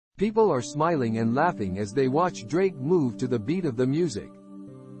People are smiling and laughing as they watch Drake move to the beat of the music.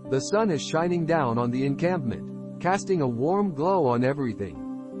 The sun is shining down on the encampment, casting a warm glow on everything.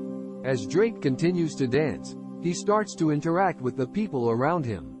 As Drake continues to dance, he starts to interact with the people around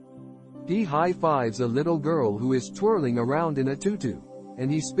him. He high-fives a little girl who is twirling around in a tutu,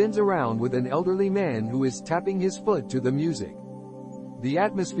 and he spins around with an elderly man who is tapping his foot to the music. The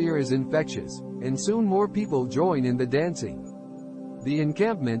atmosphere is infectious, and soon more people join in the dancing. The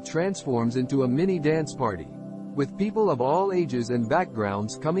encampment transforms into a mini dance party, with people of all ages and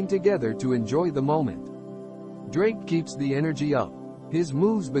backgrounds coming together to enjoy the moment. Drake keeps the energy up, his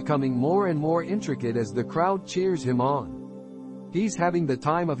moves becoming more and more intricate as the crowd cheers him on. He's having the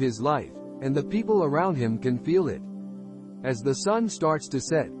time of his life, and the people around him can feel it. As the sun starts to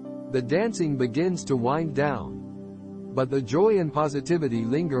set, the dancing begins to wind down. But the joy and positivity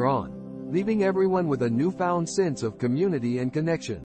linger on, leaving everyone with a newfound sense of community and connection.